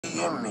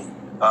DM me,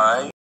 all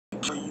right?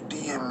 Make sure you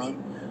DM me,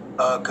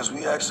 because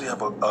we actually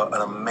have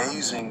an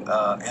amazing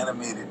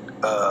animated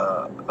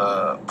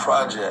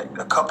project,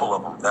 a couple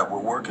of them that we're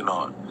working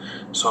on.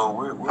 So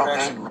we're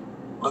actually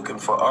looking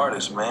for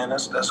artists, man.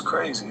 That's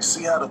crazy. You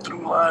see how the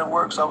through line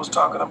works I was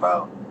talking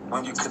about?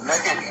 When you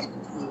connect it,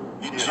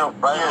 you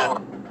jump right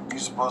on. You're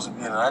supposed to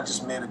be in it. I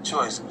just made a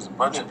choice. It was a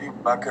bunch of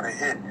people I could have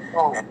hit,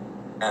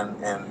 and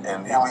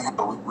here we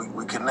go.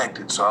 We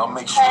connected. So I'll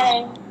make sure.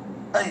 Hey.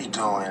 How you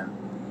doing?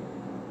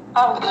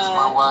 I'm good.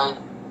 My wife.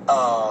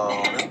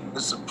 Oh,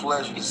 it's a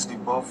pleasure to see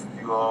both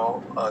of you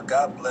all.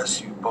 God bless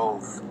you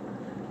both.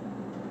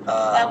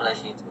 God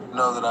bless you too.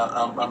 Know that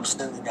I'm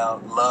sending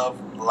out love,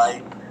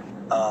 light,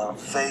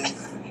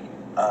 faith,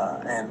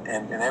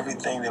 and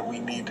everything that we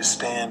need to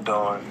stand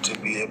on to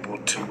be able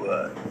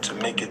to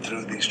make it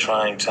through these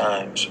trying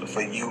times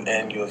for you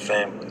and your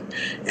family.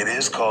 It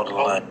is called a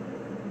life.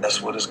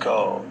 That's what it's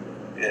called.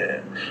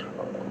 Yeah.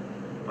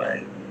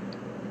 Right.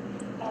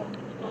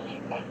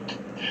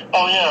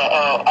 Oh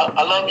yeah,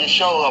 I love your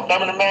show,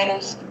 Feminine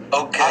Manners.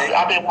 Okay.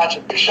 I've been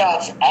watching Big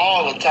Shots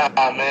all the time,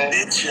 man.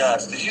 Big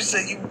Shots. Did you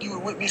say you were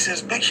with me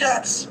since Big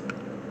Shots?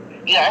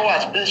 Yeah, I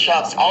watch Big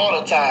Shots all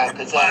the time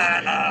because me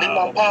and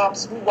my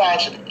pops, we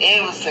watch it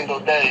every single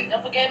day.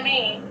 Don't forget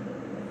me.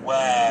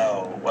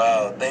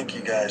 Wow. Thank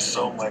you guys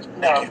so much.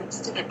 Thank you.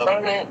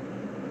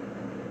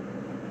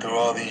 Through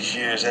all these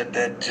years,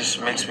 that just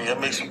makes me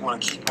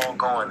want to keep on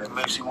going. It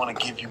makes me want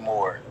to give you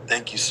more.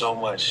 Thank you so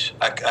much.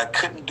 I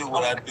couldn't do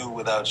what I do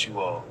without you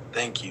all.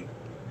 Thank you.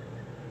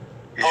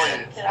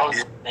 Yeah.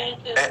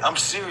 Thank you. I'm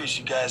serious,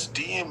 you guys.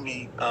 DM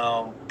me,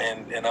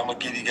 and I'm gonna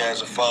give you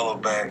guys a follow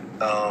back.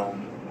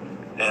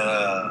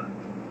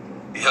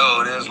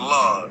 Yo, there's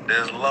Law.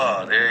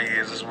 There he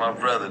is. This is my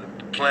brother, the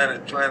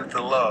Planet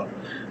the Law.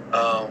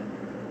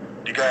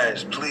 You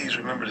guys, please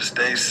remember to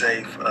stay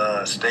safe,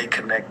 stay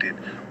connected.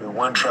 We're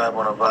one tribe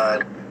on a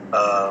vibe.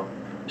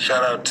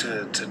 Shout out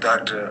to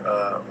Dr.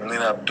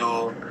 Melina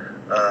Abdul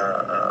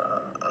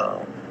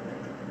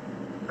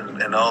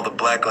and all the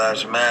Black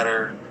Lives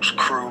Matter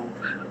crew.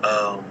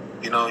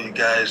 You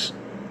guys,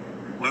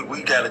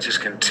 we got to just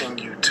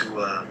continue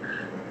to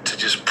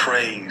just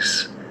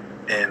praise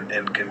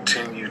and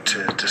continue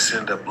to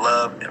send up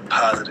love and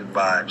positive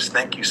vibes.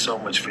 Thank you so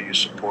much for your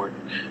support.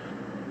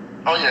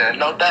 Oh yeah,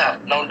 no doubt.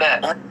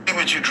 I'll see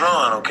what you're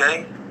drawing,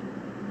 okay?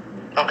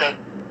 Okay.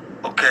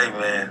 Okay,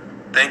 man.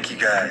 Thank you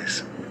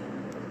guys.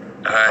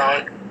 All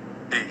right.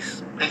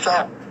 Peace. Peace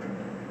out.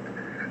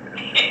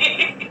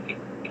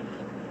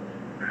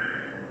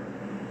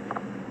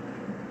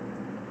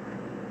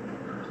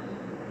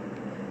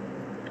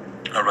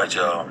 All right,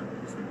 y'all.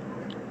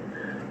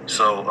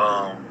 So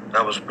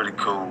that was pretty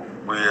cool.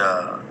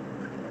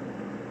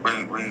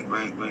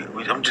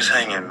 I'm just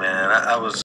hanging, man. I was